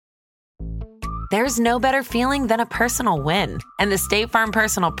There's no better feeling than a personal win, and the State Farm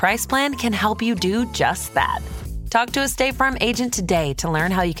Personal Price Plan can help you do just that. Talk to a State Farm agent today to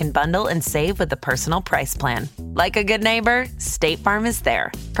learn how you can bundle and save with the Personal Price Plan. Like a good neighbor, State Farm is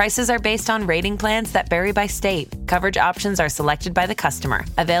there. Prices are based on rating plans that vary by state. Coverage options are selected by the customer.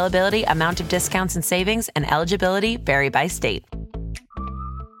 Availability, amount of discounts and savings, and eligibility vary by state.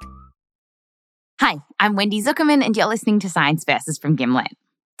 Hi, I'm Wendy Zuckerman, and you're listening to Science Versus from Gimlet.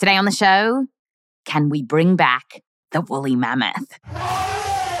 Today on the show, can we bring back the woolly mammoth?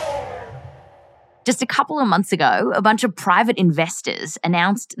 Just a couple of months ago, a bunch of private investors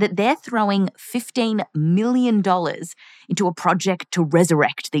announced that they're throwing $15 million into a project to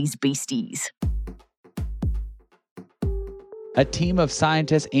resurrect these beasties. A team of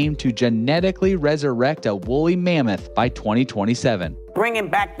scientists aim to genetically resurrect a woolly mammoth by 2027. Bringing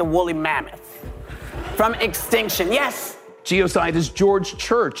back the woolly mammoth from extinction, yes. Geoscientist George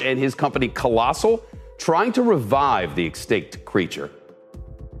Church and his company Colossal trying to revive the extinct creature.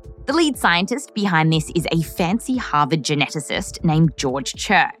 The lead scientist behind this is a fancy Harvard geneticist named George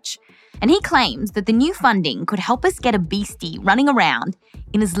Church. And he claims that the new funding could help us get a beastie running around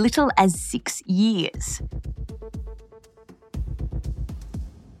in as little as 6 years.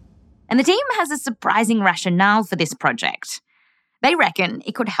 And the team has a surprising rationale for this project. They reckon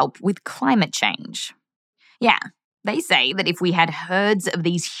it could help with climate change. Yeah, they say that if we had herds of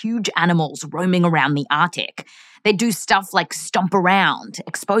these huge animals roaming around the Arctic, they'd do stuff like stomp around,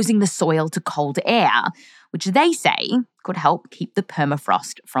 exposing the soil to cold air, which they say could help keep the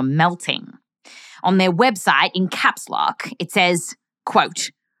permafrost from melting. On their website, in caps lock, it says, quote,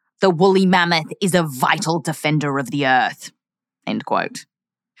 "The woolly mammoth is a vital defender of the earth," end quote.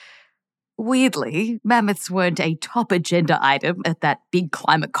 Weirdly, mammoths weren't a top agenda item at that big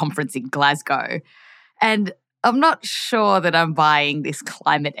climate conference in Glasgow. And I'm not sure that I'm buying this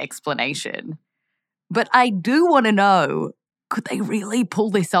climate explanation. But I do want to know, could they really pull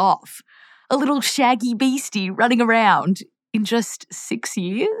this off? A little shaggy beastie running around in just 6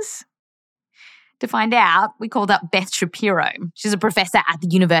 years? To find out, we called up Beth Shapiro. She's a professor at the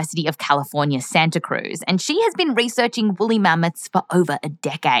University of California, Santa Cruz, and she has been researching woolly mammoths for over a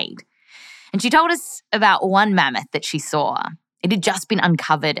decade. And she told us about one mammoth that she saw. It had just been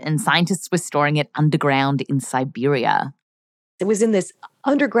uncovered and scientists were storing it underground in Siberia. It was in this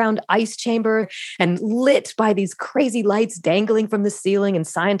underground ice chamber and lit by these crazy lights dangling from the ceiling, and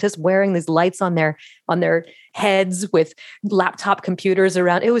scientists wearing these lights on their heads with laptop computers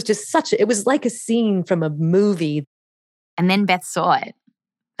around. It was just it was like a scene from a movie. And then Beth saw it,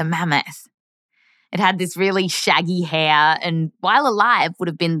 the mammoth. It had this really shaggy hair and, while alive, would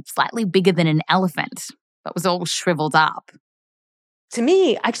have been slightly bigger than an elephant, but was all shriveled up. To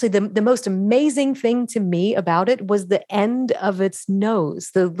me, actually, the most amazing thing to me about it was the end of its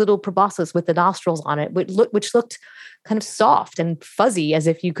nose, the little proboscis with the nostrils on it, which looked kind of soft and fuzzy, as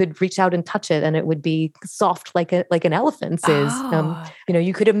if you could reach out and touch it and it would be soft like an elephant's is.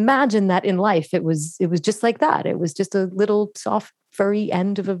 You could imagine that in life it was just like that. It was just a little soft, furry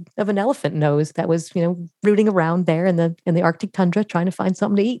end of an elephant nose that was rooting around there in the Arctic tundra trying to find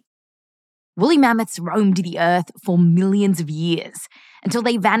something to eat. Woolly mammoths roamed the earth for millions of years until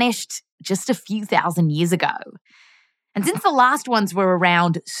they vanished just a few thousand years ago. And since the last ones were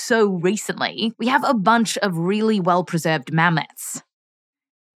around so recently, we have a bunch of really well-preserved mammoths.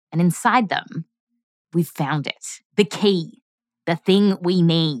 And inside them, we've found it. The key. The thing we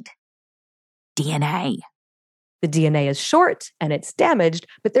need. DNA. The DNA is short and it's damaged,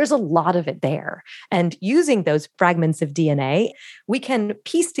 but there's a lot of it there. And using those fragments of DNA, we can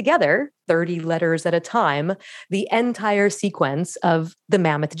piece together, 30 letters at a time, the entire sequence of the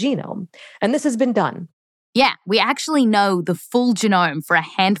mammoth genome. And this has been done. Yeah, we actually know the full genome for a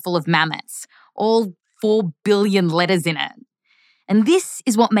handful of mammoths, all 4 billion letters in it. And this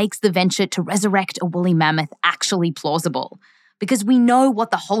is what makes the venture to resurrect a woolly mammoth actually plausible. Because we know what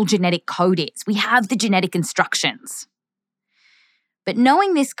the whole genetic code is. We have the genetic instructions. But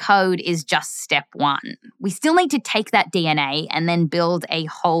knowing this code is just step one. We still need to take that DNA and then build a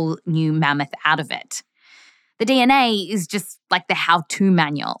whole new mammoth out of it. The DNA is just like the how-to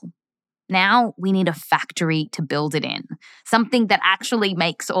manual. Now we need a factory to build it in, something that actually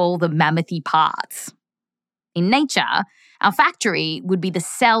makes all the mammothy parts. In nature, our factory would be the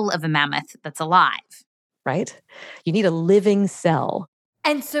cell of a mammoth that's alive. Right? You need a living cell.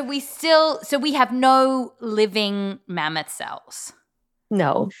 And so we have no living mammoth cells.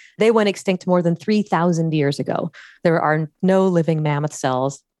 No, they went extinct more than 3,000 years ago. There are no living mammoth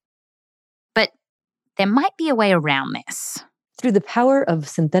cells. But there might be a way around this. Through the power of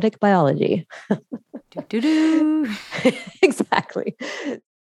synthetic biology. Exactly.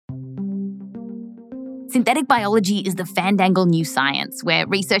 Synthetic biology is the fandangle new science where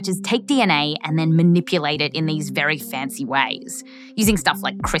researchers take DNA and then manipulate it in these very fancy ways, using stuff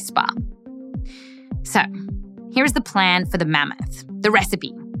like CRISPR. So, here's the plan for the mammoth, the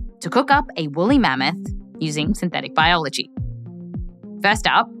recipe, to cook up a woolly mammoth using synthetic biology. First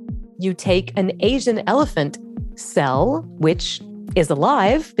up, you take an Asian elephant cell, which is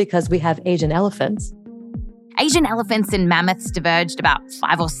alive because we have Asian elephants. Asian elephants and mammoths diverged about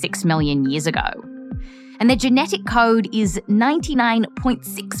 5 or 6 million years ago. And their genetic code is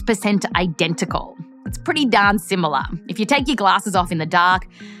 99.6% identical. It's pretty darn similar. If you take your glasses off in the dark,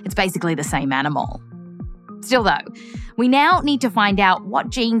 it's basically the same animal. Still though, we now need to find out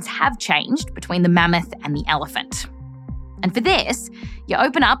what genes have changed between the mammoth and the elephant. And for this, you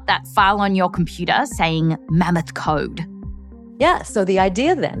open up that file on your computer saying mammoth code. Yeah, so the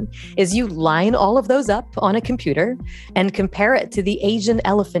idea then is you line all of those up on a computer and compare it to the Asian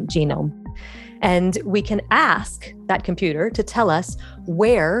elephant genome. And we can ask that computer to tell us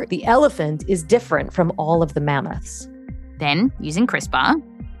where the elephant is different from all of the mammoths. Then, using CRISPR,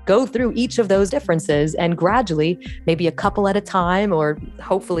 go through each of those differences and gradually, maybe a couple at a time or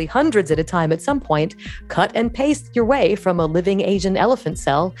hopefully hundreds at a time at some point, cut and paste your way from a living Asian elephant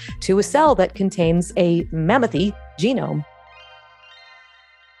cell to a cell that contains a mammothy genome.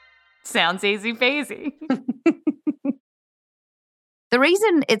 Sounds easy peasy. The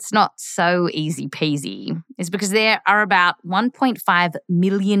reason it's not so easy peasy is because there are about 1.5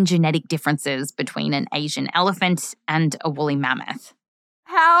 million genetic differences between an Asian elephant and a woolly mammoth.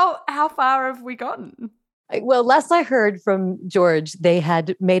 How far have we gotten? Well, last I heard from George, they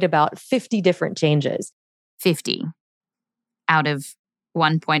had made about 50 different changes. 50 out of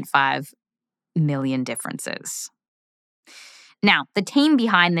 1.5 million differences. Now, the team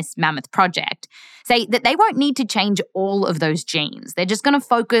behind this mammoth project say that they won't need to change all of those genes. They're just going to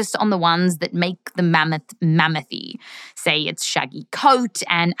focus on the ones that make the mammoth mammothy, say its shaggy coat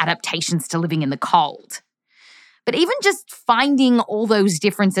and adaptations to living in the cold. But even just finding all those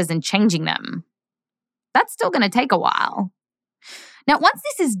differences and changing them, that's still going to take a while. Now, once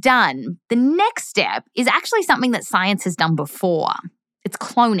this is done, the next step is actually something that science has done before. It's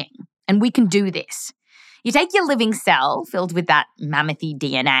cloning, and we can do this. You take your living cell filled with that mammothy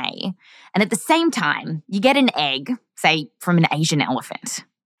DNA, and at the same time, you get an egg, say from an Asian elephant.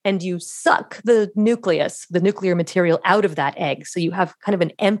 And you suck the nucleus, the nuclear material out of that egg, so you have kind of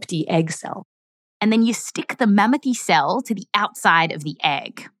an empty egg cell. And then you stick the mammothy cell to the outside of the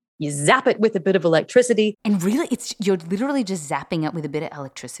egg. You zap it with a bit of electricity. And really, you're literally just zapping it with a bit of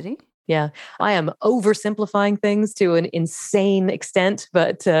electricity? Yeah, I am oversimplifying things to an insane extent,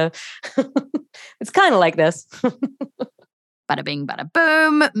 but it's kind of like this. Bada bing, bada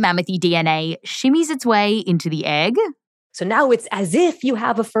boom. Mammothy DNA shimmies its way into the egg. So now it's as if you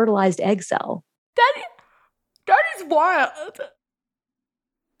have a fertilized egg cell. That is wild.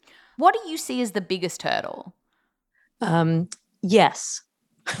 What do you see as the biggest hurdle? Yes.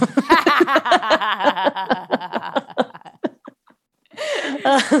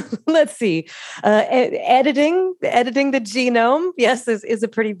 Let's see. Editing the genome, yes, is a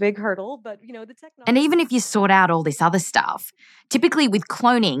pretty big hurdle, but the technology. And even if you sort out all this other stuff, typically with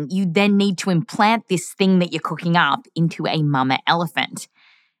cloning, you then need to implant this thing that you're cooking up into a mama elephant.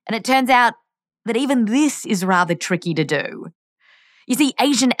 And it turns out that even this is rather tricky to do. You see,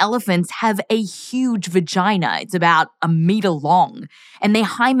 Asian elephants have a huge vagina. It's about 1 meter long, and their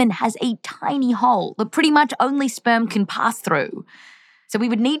hymen has a tiny hole that pretty much only sperm can pass through. So we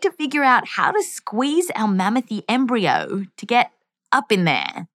would need to figure out how to squeeze our mammothy embryo to get up in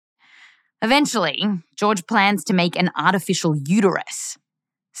there. Eventually, George plans to make an artificial uterus.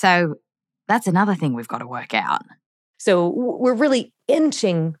 So that's another thing we've got to work out. So we're really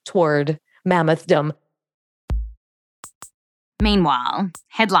inching toward mammothdom. Meanwhile,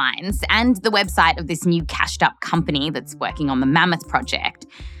 headlines and the website of this new cashed-up company that's working on the Mammoth project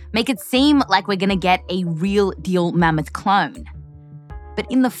make it seem like we're going to get a real-deal mammoth clone.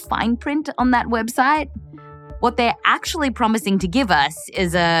 But in the fine print on that website, what they're actually promising to give us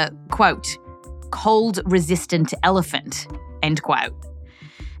is a, quote, cold-resistant elephant, end quote.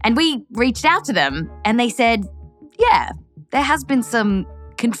 And we reached out to them and they said, yeah, there has been some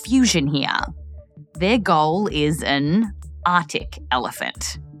confusion here. Their goal is an Arctic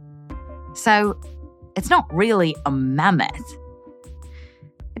elephant. So it's not really a mammoth.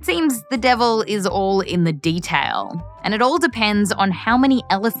 It seems the devil is all in the detail, and it all depends on how many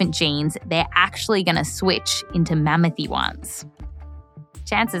elephant genes they're actually going to switch into mammothy ones.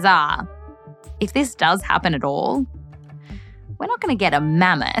 Chances are, if this does happen at all, we're not going to get a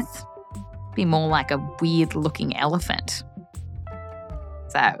mammoth. It'd be more like a weird-looking elephant.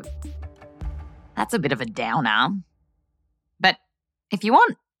 So That's a bit of a downer. But if you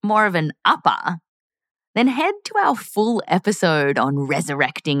want more of an upper, then head to our full episode on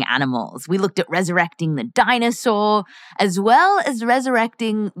resurrecting animals. We looked at resurrecting the dinosaur as well as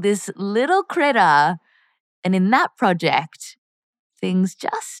resurrecting this little critter. And in that project, things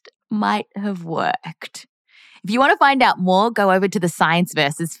just might have worked. If you want to find out more, go over to the Science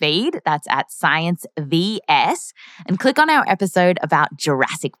Versus feed. That's at Science VS, and click on our episode about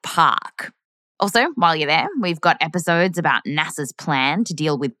Jurassic Park. Also, while you're there, we've got episodes about NASA's plan to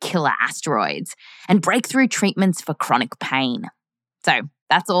deal with killer asteroids and breakthrough treatments for chronic pain. So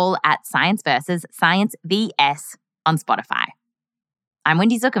that's all at Science Versus Science VS on Spotify. I'm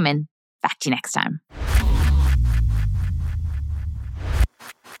Wendy Zuckerman. Back to you next time.